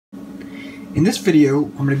In this video,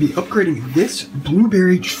 I'm going to be upgrading this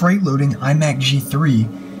Blueberry tray loading iMac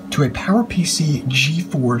G3 to a PowerPC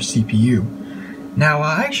G4 CPU. Now,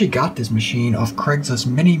 I actually got this machine off Craigslist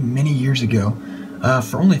many years ago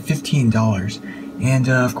for only $15, and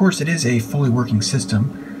of course it is a fully working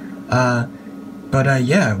system.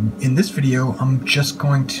 Yeah, in this video, I'm just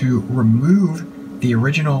going to remove the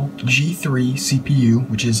original G3 CPU,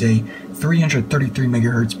 which is a 333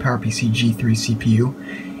 MHz PowerPC G3 CPU,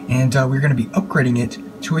 and we're going to be upgrading it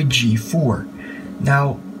to a G4.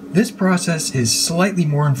 Now, this process is slightly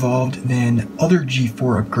more involved than other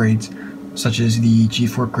G4 upgrades, such as the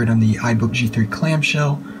G4 upgrade on the iBook G3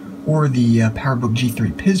 clamshell or the PowerBook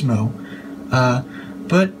G3 Pismo,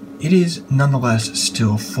 but it is nonetheless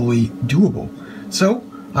still fully doable. So,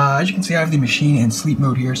 as you can see, I have the machine in sleep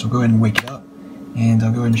mode here, so I'll go ahead and wake it up, and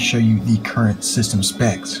I'll go ahead and show you the current system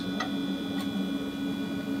specs.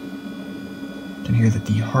 You can hear that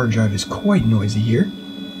the hard drive is quite noisy here.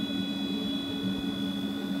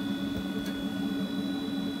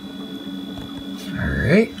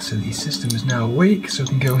 Alright, so the system is now awake, so we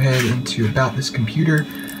can go ahead into About This Computer,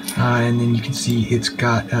 and then you can see it's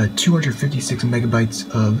got 256 megabytes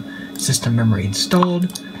of system memory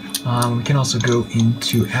installed. We can also go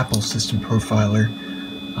into Apple System Profiler,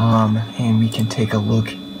 and we can take a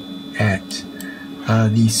look at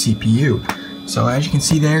the CPU. So as you can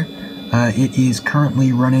see there, it is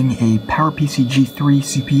currently running a PowerPC G3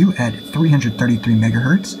 CPU at 333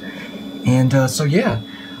 megahertz. And so yeah,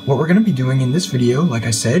 what we're going to be doing in this video, like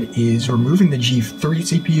I said, is removing the G3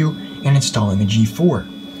 CPU and installing the G4.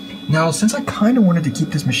 Now, since I kind of wanted to keep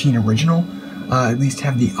this machine original, at least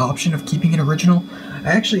have the option of keeping it original,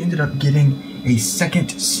 I actually ended up getting a second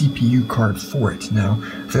CPU card for it. Now,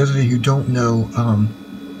 for those of you who don't know,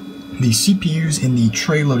 the CPUs in the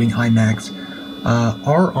tray loading iMacs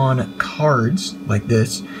are on cards like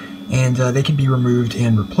this, and they can be removed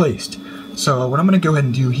and replaced. So what I'm going to go ahead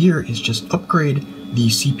and do here is just upgrade the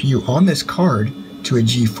CPU on this card to a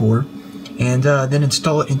G4, and then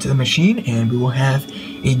install it into the machine, and we will have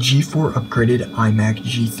a G4 upgraded iMac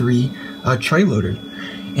G3 tray loader.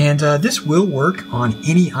 And this will work on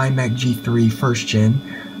any iMac G3 first gen,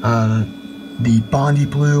 the Bondi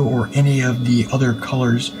Blue, or any of the other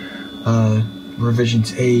colors,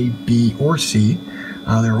 revisions A, B, or C.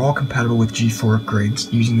 They're all compatible with G4 upgrades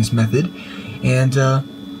using this method. And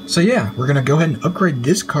so yeah, we're going to go ahead and upgrade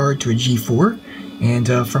this card to a G4, and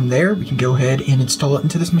from there we can go ahead and install it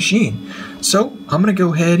into this machine. So I'm going to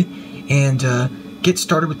go ahead and get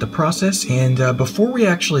started with the process, and before we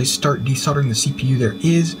actually start desoldering the CPU, there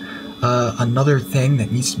is another thing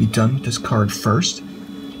that needs to be done with this card first,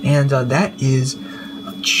 and that is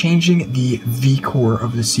changing the VCORE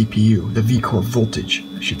of the CPU, the VCORE voltage,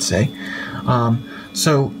 I should say.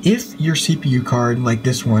 So if your CPU card, like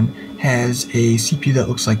this one, has a CPU that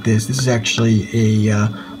looks like this is actually a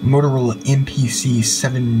Motorola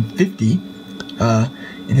MPC750,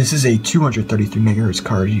 and this is a 233 megahertz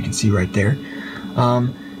card, you can see right there.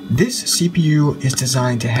 This CPU is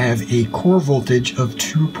designed to have a core voltage of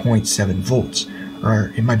 2.7 volts,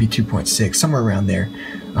 or it might be 2.6, somewhere around there.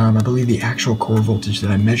 I believe the actual core voltage that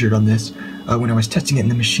I measured on this when I was testing it in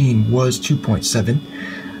the machine was 2.7.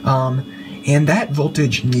 And that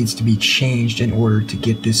voltage needs to be changed in order to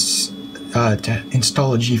get this, to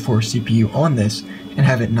install a G4 CPU on this and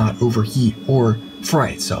have it not overheat or fry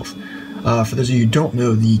itself. For those of you who don't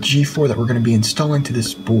know, the G4 that we're going to be installing to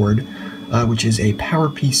this board, which is a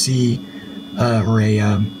PowerPC or a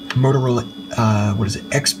Motorola,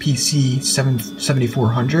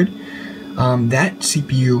 XPC7400. That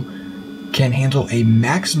CPU can handle a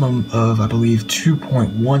maximum of, I believe,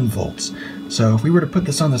 2.1 volts. So if we were to put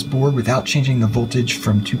this on this board without changing the voltage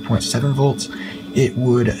from 2.7 volts, it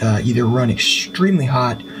would either run extremely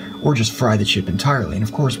hot or just fry the chip entirely. And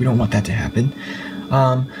of course, we don't want that to happen.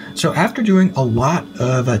 So after doing a lot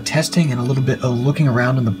of testing and a little bit of looking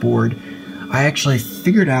around on the board, I actually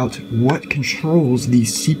figured out what controls the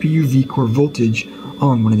CPU VCORE voltage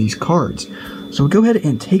on one of these cards. So we'll go ahead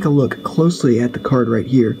and take a look closely at the card right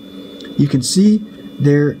here. You can see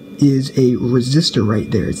there is a resistor right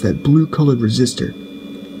there. It's that blue colored resistor.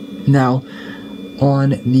 Now,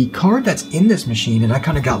 on the card that's in this machine, and I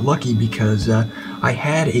kind of got lucky because I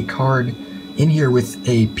had a card in here with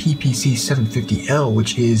a PPC750L,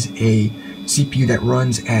 which is a CPU that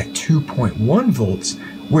runs at 2.1 volts,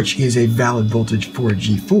 which is a valid voltage for a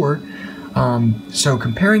G4. So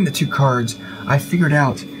comparing the two cards, I figured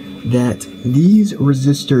out that these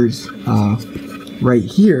resistors right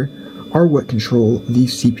here are what control the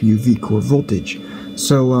CPU VCORE voltage.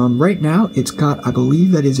 So right now it's got, I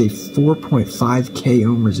believe that is a 4.5k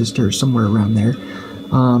ohm resistor or somewhere around there.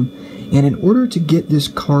 And in order to get this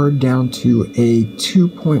card down to a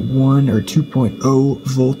 2.1 or 2.0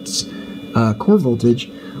 volts core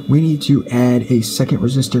voltage, we need to add a second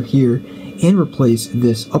resistor here and replace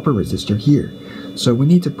this upper resistor here. So we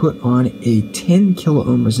need to put on a 10 kilo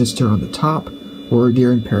ohm resistor on the top, or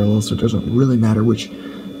they're in parallel, so it doesn't really matter which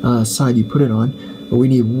side you put it on. But we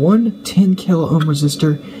need one 10 kilo ohm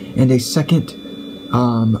resistor and a second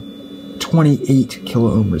 28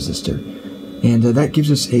 kilo ohm resistor. And that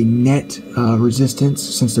gives us a net resistance,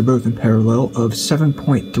 since they're both in parallel, of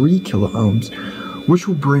 7.3 kilo ohms, which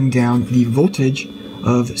will bring down the voltage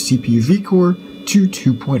of CPU VCORE to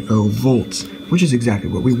 2.0 volts, which is exactly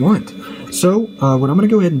what we want. So what I'm going to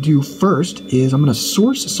go ahead and do first is I'm going to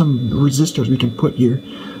source some resistors we can put here.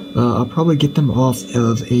 I'll probably get them off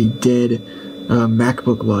of a dead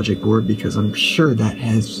MacBook logic board, because I'm sure that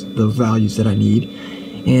has the values that I need.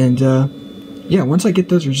 And yeah, once I get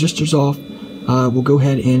those resistors off, we'll go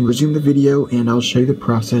ahead and resume the video, and I'll show you the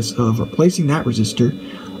process of replacing that resistor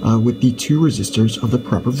with the two resistors of the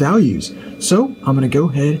proper values. So I'm going to go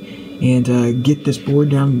ahead and get this board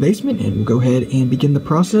down in the basement, and we'll go ahead and begin the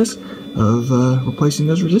process of replacing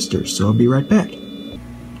those resistors. So I'll be right back.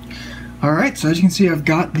 Alright, so as you can see, I've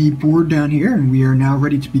got the board down here, and we are now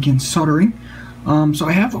ready to begin soldering. So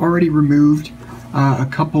I have already removed a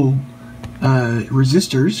couple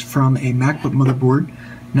resistors from a MacBook motherboard.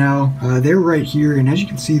 Now, they're right here, and as you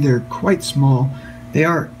can see, they're quite small. They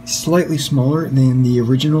are slightly smaller than the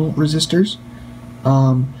original resistors.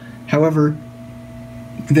 However,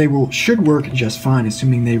 they should work just fine,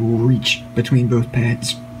 assuming they will reach between both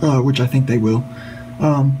pads, which I think they will.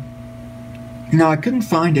 Now, I couldn't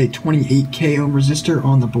find a 28k ohm resistor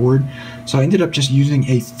on the board, so I ended up just using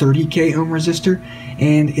a 30k ohm resistor.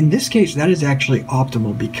 And in this case, that is actually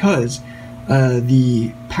optimal, because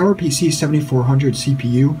the PowerPC 7400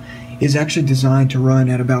 CPU is actually designed to run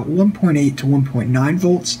at about 1.8 to 1.9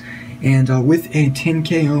 volts, and with a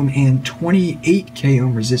 10k ohm and 28k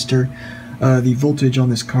ohm resistor, the voltage on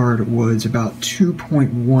this card was about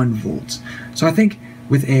 2.1 volts. So I think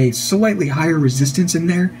with a slightly higher resistance in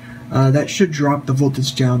there, that should drop the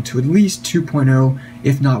voltage down to at least 2.0,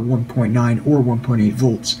 if not 1.9 or 1.8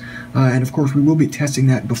 volts. And of course, we will be testing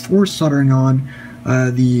that before soldering on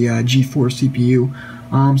the G4 CPU.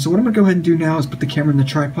 So what I'm going to go ahead and do now is put the camera in the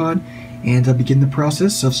tripod and begin the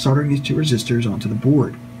process of soldering these two resistors onto the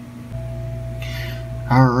board.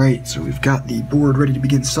 Alright, so we've got the board ready to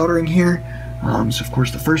begin soldering here. So of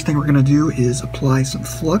course, the first thing we're going to do is apply some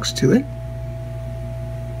flux to it.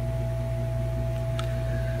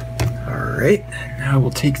 Alright, now we'll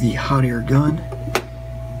take the hot air gun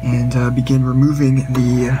and begin removing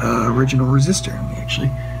the original resistor. Let me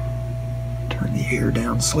actually turn the air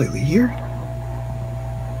down slightly here.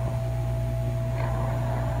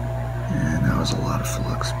 And that was a lot of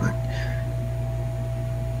flux, but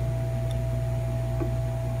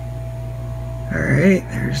alright,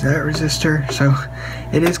 there's that resistor. So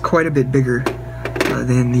it is quite a bit bigger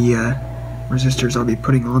than the resistors I'll be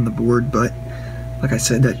putting on the board, but like I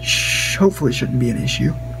said, that hopefully shouldn't be an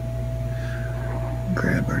issue.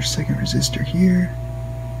 Grab our second resistor here.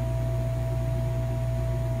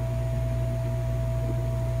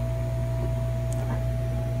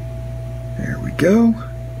 There we go.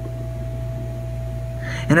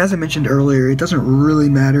 And as I mentioned earlier, it doesn't really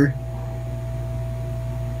matter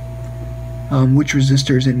which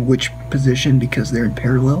resistor is in which position, because they're in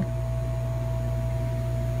parallel.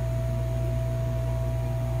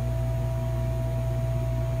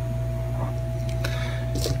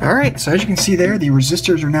 Alright, so as you can see there, the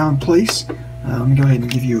resistors are now in place. Let me go ahead and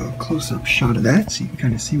give you a close-up shot of that so you can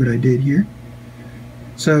kind of see what I did here.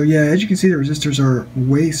 So yeah, as you can see, the resistors are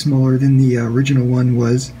way smaller than the original one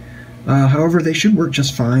was. However, they should work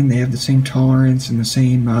just fine. They have the same tolerance and the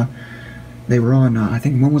same, they were on, I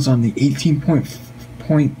think one was on the 18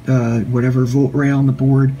 whatever volt rail on the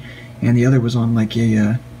board, and the other was on like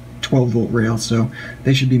a 12 volt rail, so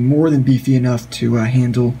they should be more than beefy enough to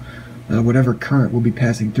handle whatever current will be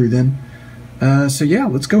passing through them. So yeah,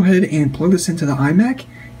 let's go ahead and plug this into the iMac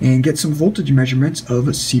and get some voltage measurements of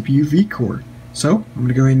a CPU VCORE. So I'm going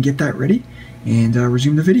to go ahead and get that ready and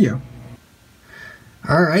resume the video.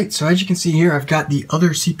 Alright, so as you can see here, I've got the other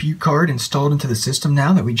CPU card installed into the system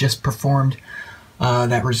now that we just performed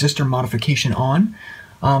that resistor modification on.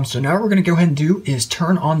 So now what we're going to go ahead and do is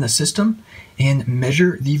turn on the system and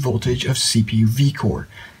measure the voltage of CPU VCORE.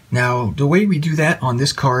 Now, the way we do that on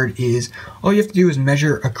this card is, all you have to do is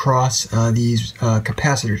measure across these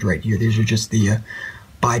capacitors right here. These are just the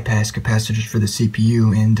bypass capacitors for the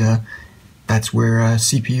CPU, and that's where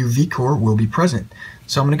CPU VCORE will be present.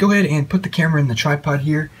 So I'm going to go ahead and put the camera in the tripod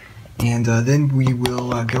here and then we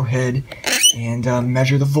will go ahead and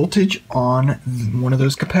measure the voltage on one of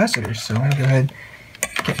those capacitors. So I'm going to go ahead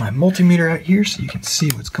and get my multimeter out here so you can see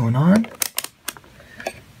what's going on.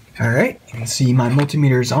 Alright, you can see my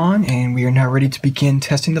multimeter is on, and we are now ready to begin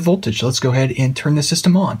testing the voltage. Let's go ahead and turn the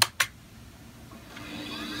system on.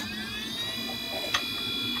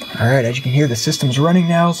 Alright, as you can hear, the system's running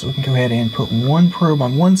now, so we can go ahead and put one probe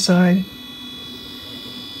on one side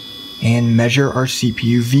and measure our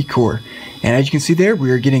CPU VCORE. And as you can see there,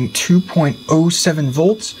 we are getting 2.07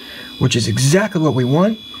 volts, which is exactly what we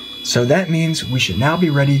want. So that means we should now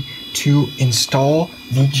be ready to install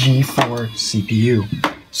the G4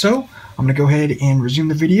 CPU. So I'm going to go ahead and resume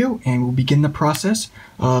the video, and we'll begin the process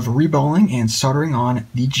of reballing and soldering on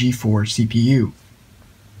the G4 CPU.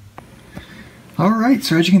 Alright,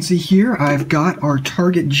 so as you can see here, I've got our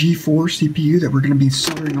target G4 CPU that we're going to be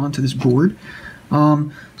soldering onto this board.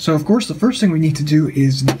 So of course the first thing we need to do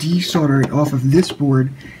is desolder it off of this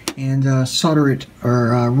board and solder it,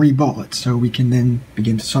 or reball it, so we can then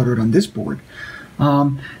begin to solder it on this board.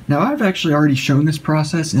 Now I've actually already shown this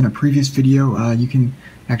process in a previous video. You can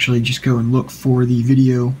actually just go and look for the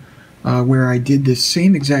video where I did this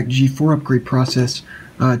same exact G4 upgrade process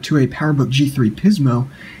to a PowerBook G3 Pismo,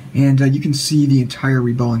 and you can see the entire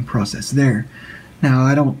reballing process there. Now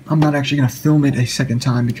I'm not actually going to film it a second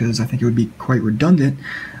time because I think it would be quite redundant,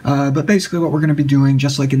 but basically what we're going to be doing,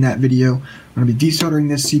 just like in that video, we're going to be desoldering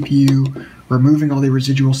this CPU, removing all the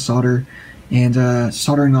residual solder, and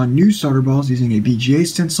soldering on new solder balls using a BGA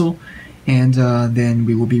stencil, and then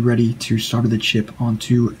we will be ready to solder the chip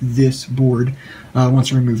onto this board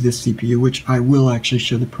once we remove this CPU, which I will actually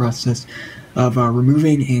show the process of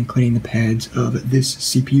removing and cleaning the pads of this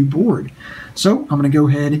CPU board. So I'm going to go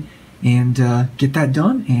ahead and get that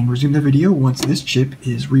done and resume the video once this chip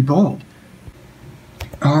is reballed.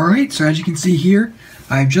 Alright, so as you can see here,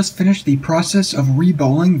 I've just finished the process of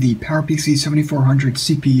reballing the PowerPC 7400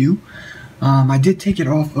 CPU. I did take it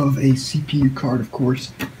off of a CPU card, of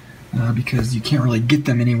course, because you can't really get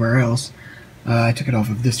them anywhere else. I took it off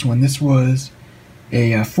of this one. This was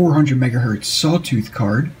a 400 megahertz sawtooth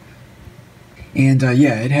card. And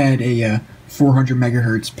yeah, it had a 400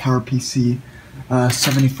 megahertz PowerPC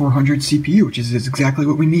 7400 CPU, which is exactly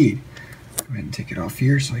what we need. Go ahead and take it off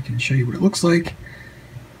here so I can show you what it looks like.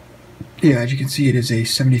 Yeah, as you can see, it is a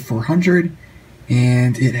 7400,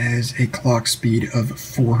 and it has a clock speed of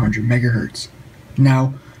 400 megahertz.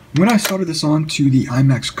 Now, when I solder this onto the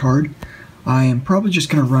iMac card, I am probably just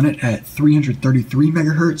going to run it at 333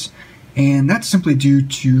 megahertz, and that's simply due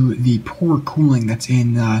to the poor cooling that's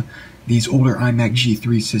in these older iMac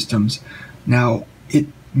G3 systems. Now, it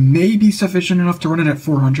may be sufficient enough to run it at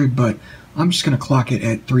 400, but I'm just going to clock it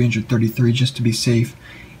at 333 just to be safe,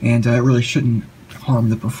 and it really shouldn't harm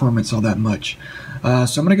the performance all that much. So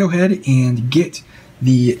I'm going to go ahead and get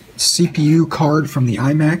the CPU card from the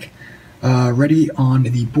iMac ready on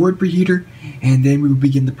the board preheater, and then we will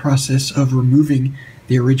begin the process of removing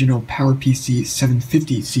the original PowerPC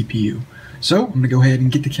 750 CPU. So I'm going to go ahead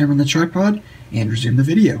and get the camera on the tripod and resume the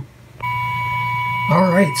video.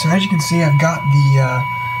 Alright, so as you can see, I've got the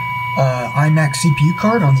iMac CPU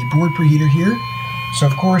card on the board preheater here. So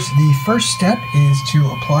of course, the first step is to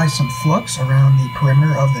apply some flux around the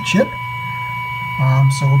perimeter of the chip.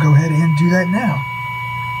 So we'll go ahead and do that now.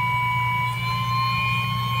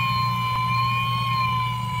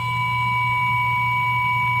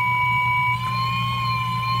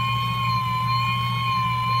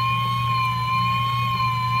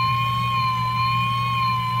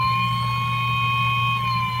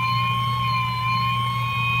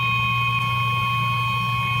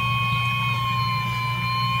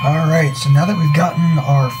 Alright, so now that we've gotten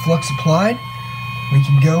our flux applied, we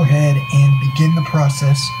can go ahead and begin the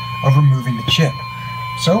process of removing the chip.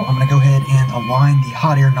 So I'm going to go ahead and align the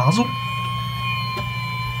hot air nozzle.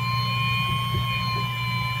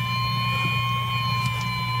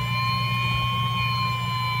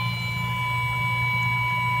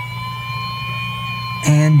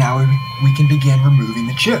 And now we can begin removing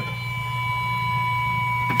the chip.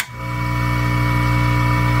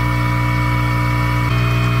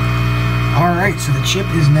 Alright, so the chip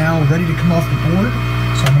is now ready to come off the board.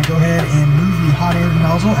 So I'm going to go ahead and move the hot air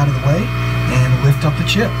nozzle out of the way and lift up the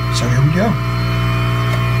chip. So here we go.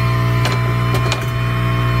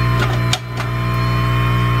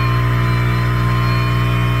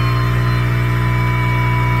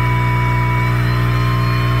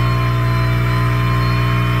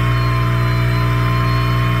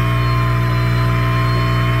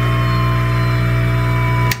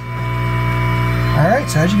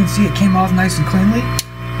 So as you can see, it came off nice and cleanly.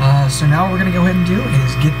 So now what we're going to go ahead and do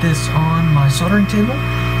is get this on my soldering table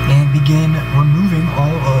and begin removing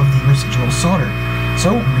all of the residual solder.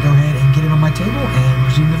 So I'm going to go ahead and get it on my table and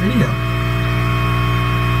resume the video.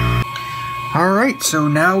 Alright, so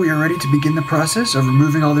now we are ready to begin the process of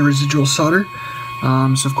removing all the residual solder.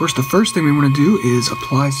 So of course the first thing we want to do is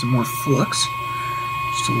apply some more flux,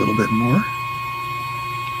 just a little bit more.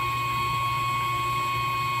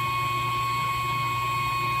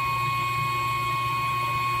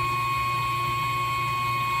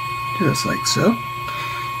 Just like so.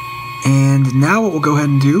 And now what we'll go ahead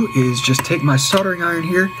and do is just take my soldering iron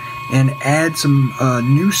here and add some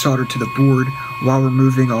new solder to the board while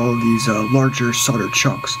removing all of these larger solder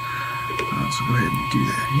chunks. So go ahead and do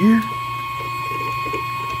that here.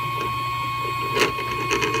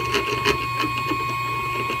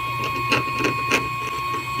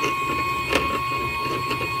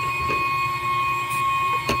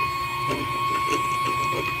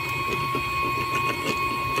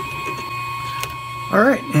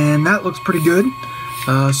 Alright, and that looks pretty good.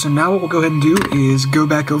 So now what we'll go ahead and do is go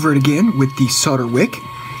back over it again with the solder wick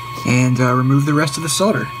and remove the rest of the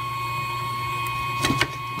solder.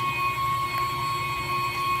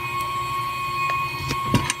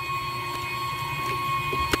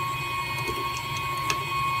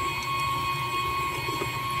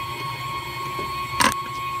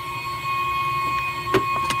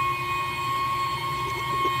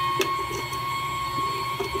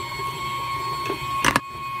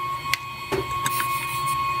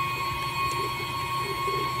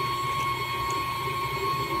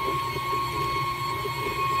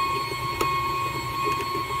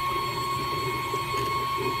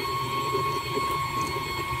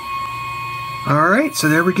 Alright, so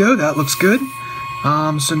there we go, that looks good.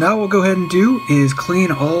 So now what we'll go ahead and do is clean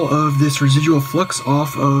all of this residual flux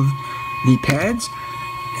off of the pads,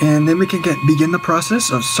 and then we can begin the process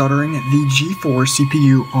of soldering the G4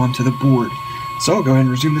 CPU onto the board. So I'll go ahead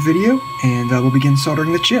and resume the video, and we'll begin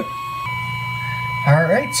soldering the chip.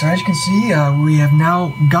 Alright, so as you can see, we have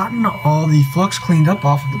now gotten all the flux cleaned up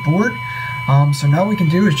off of the board. So now what we can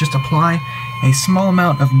do is just apply a small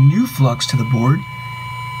amount of new flux to the board.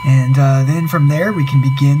 And then from there we can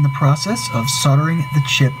begin the process of soldering the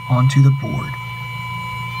chip onto the board.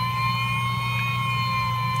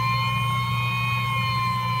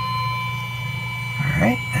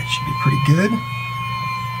 Alright, that should be pretty good.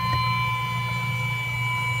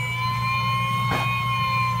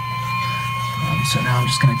 So now I'm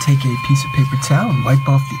just going to take a piece of paper towel and wipe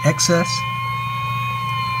off the excess.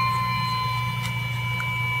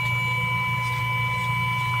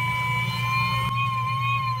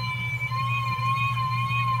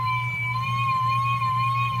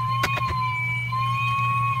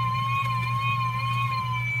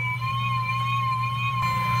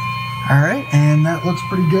 Alright, and that looks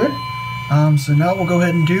pretty good. So now what we'll go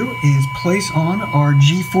ahead and do is place on our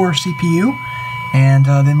G4 CPU, and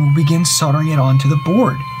then we'll begin soldering it onto the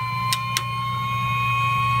board.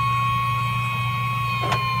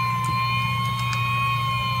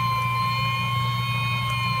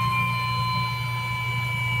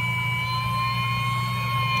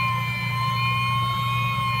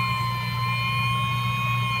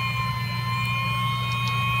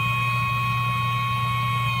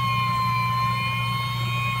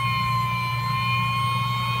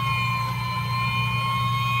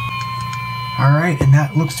 Alright, and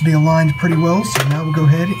that looks to be aligned pretty well, so now we'll go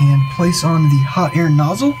ahead and place on the hot air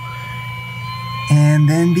nozzle and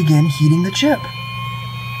then begin heating the chip.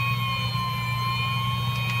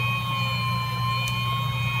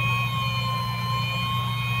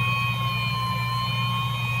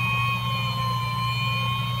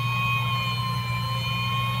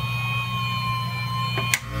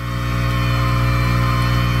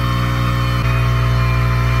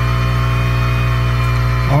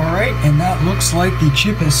 And that looks like the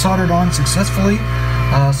chip is soldered on successfully.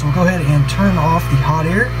 So we'll go ahead and turn off the hot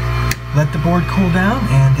air, let the board cool down,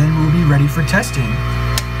 and then we'll be ready for testing.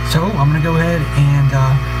 So I'm going to go ahead and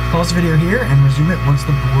pause the video here and resume it once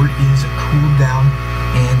the board is cooled down,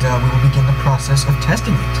 and we will begin the process of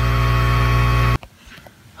testing it.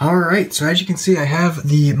 Alright, so as you can see, I have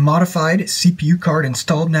the modified CPU card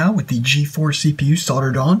installed now with the G4 CPU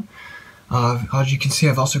soldered on. As you can see,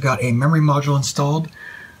 I've also got a memory module installed.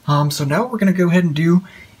 So now what we're going to go ahead and do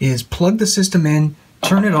is plug the system in,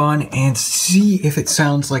 turn it on, and see if it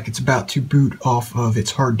sounds like it's about to boot off of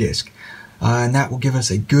its hard disk. And that will give us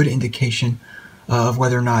a good indication of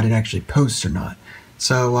whether or not it actually posts or not.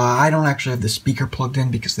 So I don't actually have the speaker plugged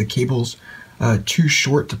in because the cable's too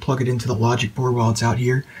short to plug it into the logic board while it's out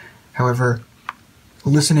here. However,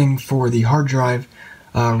 listening for the hard drive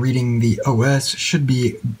reading the OS should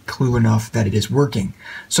be clue enough that it is working.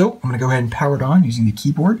 So I'm going to go ahead and power it on using the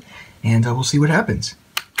keyboard, and we'll see what happens.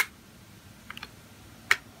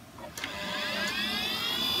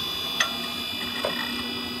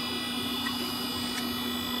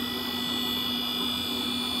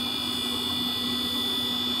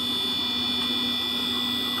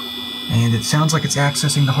 And it sounds like it's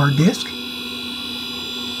accessing the hard disk.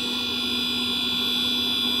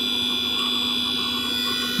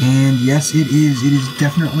 And yes, it is. It is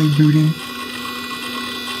definitely booting.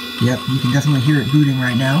 Yep, you can definitely hear it booting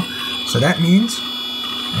right now. So that means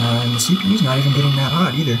the CPU is not even getting that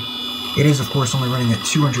hot either. It is, of course, only running at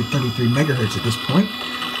 233 megahertz at this point.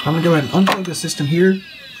 I'm going to go ahead and unplug the system here.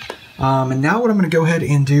 And now what I'm going to go ahead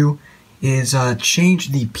and do is change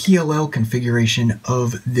the PLL configuration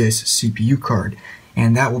of this CPU card.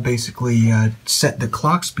 And that will basically set the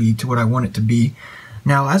clock speed to what I want it to be.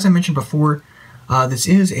 Now, as I mentioned before, this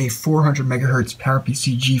is a 400 megahertz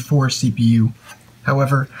PowerPC G4 CPU.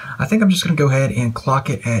 However, I think I'm just going to go ahead and clock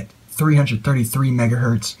it at 333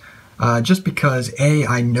 megahertz, just because A,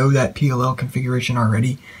 I know that PLL configuration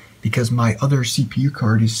already, because my other CPU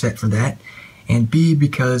card is set for that, and B,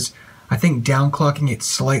 because I think downclocking it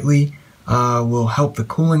slightly will help the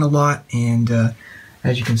cooling a lot. And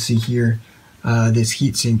as you can see here, this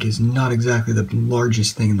heatsink is not exactly the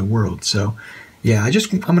largest thing in the world. So yeah, I'm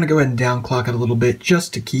going to go ahead and downclock it a little bit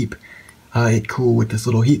just to keep it cool with this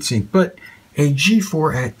little heatsink. But a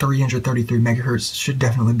G4 at 333 megahertz should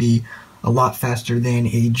definitely be a lot faster than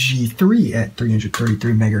a G3 at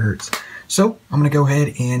 333 megahertz. So I'm going to go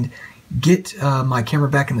ahead and get my camera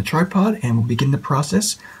back in the tripod, and we'll begin the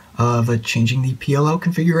process of changing the PLL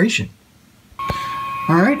configuration.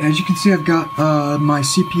 Alright, as you can see, I've got my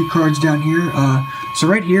CPU cards down here. So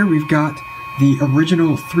right here we've got the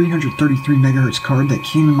original 333 megahertz card that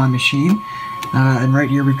came in my machine. And right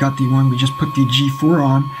here we've got the one we just put the G4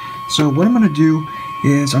 on. So what I'm going to do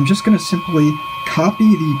is I'm just going to simply copy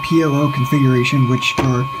the PLL configuration, which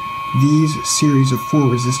are these series of 4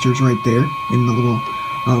 resistors right there in the little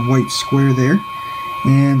white square there.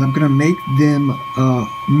 And I'm going to make them,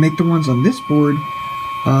 make the ones on this board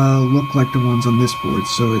look like the ones on this board.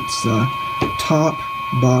 So it's top,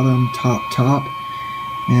 bottom, top, top.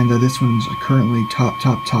 And this one's currently top,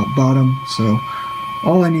 top, top, bottom. So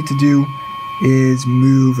all I need to do is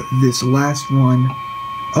move this last one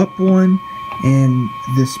up 1 and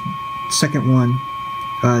this second one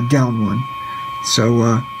down 1.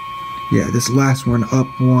 So yeah, this last one up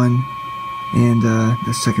 1 and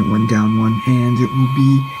the second one down 1, and it will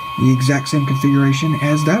be the exact same configuration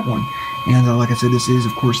as that one. And like I said, this is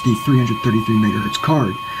of course the 333 megahertz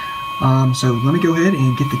card. So let me go ahead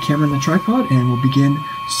and get the camera in the tripod, and we'll begin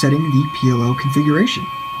setting the PLL configuration.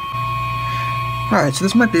 Alright, so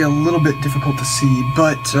this might be a little bit difficult to see,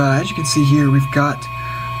 but as you can see here, we've got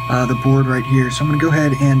the board right here. So I'm going to go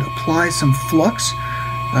ahead and apply some flux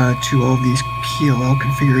to all of these PLL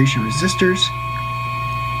configuration resistors.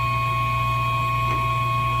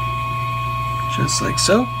 Just like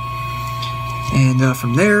so. And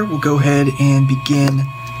from there, we'll go ahead and begin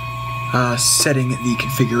setting the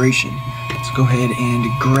configuration. Let's go ahead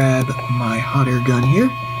and grab my hot air gun here.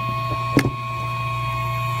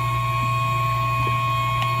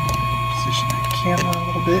 Position that camera a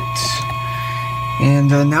little bit.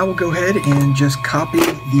 And now we'll go ahead and just copy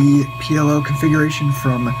the PLL configuration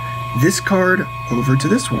from this card over to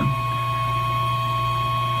this one.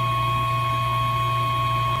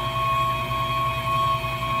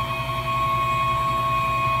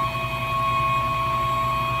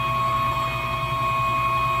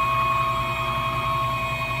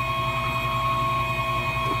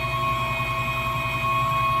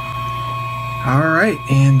 Alright,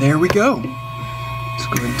 and there we go. Let's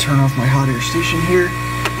go ahead and turn off my hot air station here.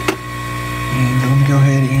 And let me go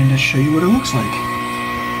ahead and show you what it looks like.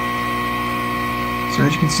 So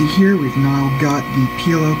as you can see here, we've now got the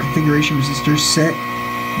PLL configuration resistors set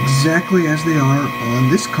exactly as they are on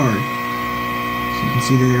this card. So you can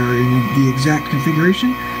see they are in the exact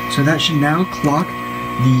configuration. So that should now clock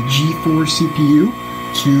the G4 CPU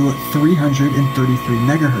to 333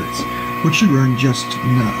 megahertz, which should run just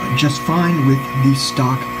fine with the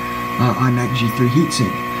stock iMac G3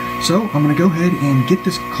 heatsink. So I'm going to go ahead and get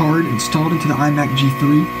this card installed into the iMac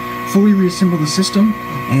G3, fully reassemble the system,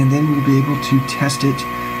 and then we'll be able to test it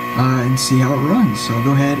and see how it runs. So I'll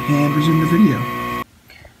go ahead and resume the video.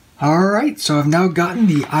 Alright, so I've now gotten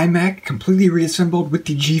the iMac completely reassembled with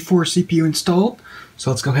the G4 CPU installed. So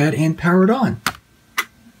let's go ahead and power it on.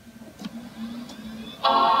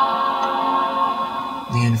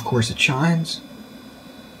 And of course it chimes.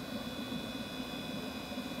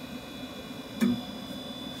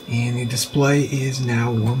 display is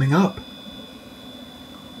now warming up.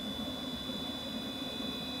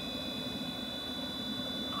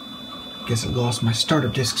 Guess I lost my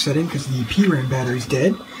startup disk setting because the PRAM battery's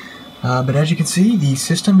dead. But as you can see, the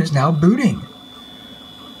system is now booting.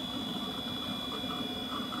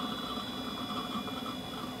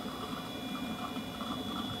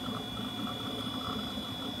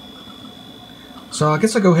 So I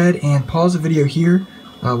guess I'll go ahead and pause the video here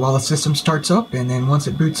while the system starts up, and then once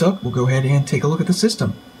it boots up, we'll go ahead and take a look at the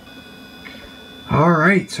system.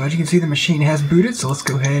 Alright, so as you can see, the machine has booted, so let's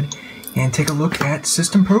go ahead and take a look at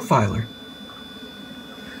System Profiler.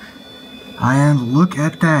 And look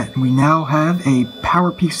at that, we now have a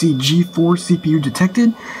PowerPC G4 CPU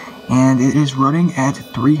detected, and it is running at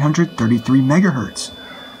 333 megahertz.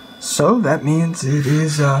 So that means it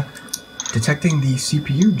is detecting the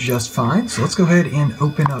CPU just fine. So let's go ahead and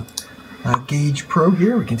open up Gauge Pro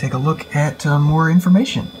here. We can take a look at more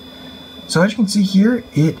information. So as you can see here,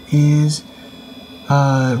 it is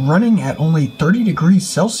running at only 30 degrees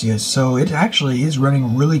Celsius, so it actually is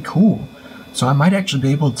running really cool. So I might actually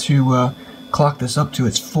be able to clock this up to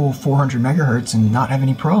its full 400 megahertz and not have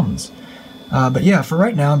any problems. But yeah, for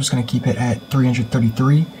right now, I'm just going to keep it at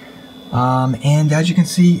 333. And as you can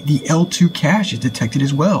see, the L2 cache is detected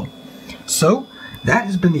as well. So that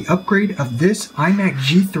has been the upgrade of this iMac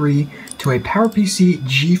G3 to a PowerPC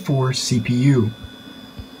G4 CPU.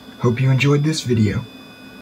 Hope you enjoyed this video.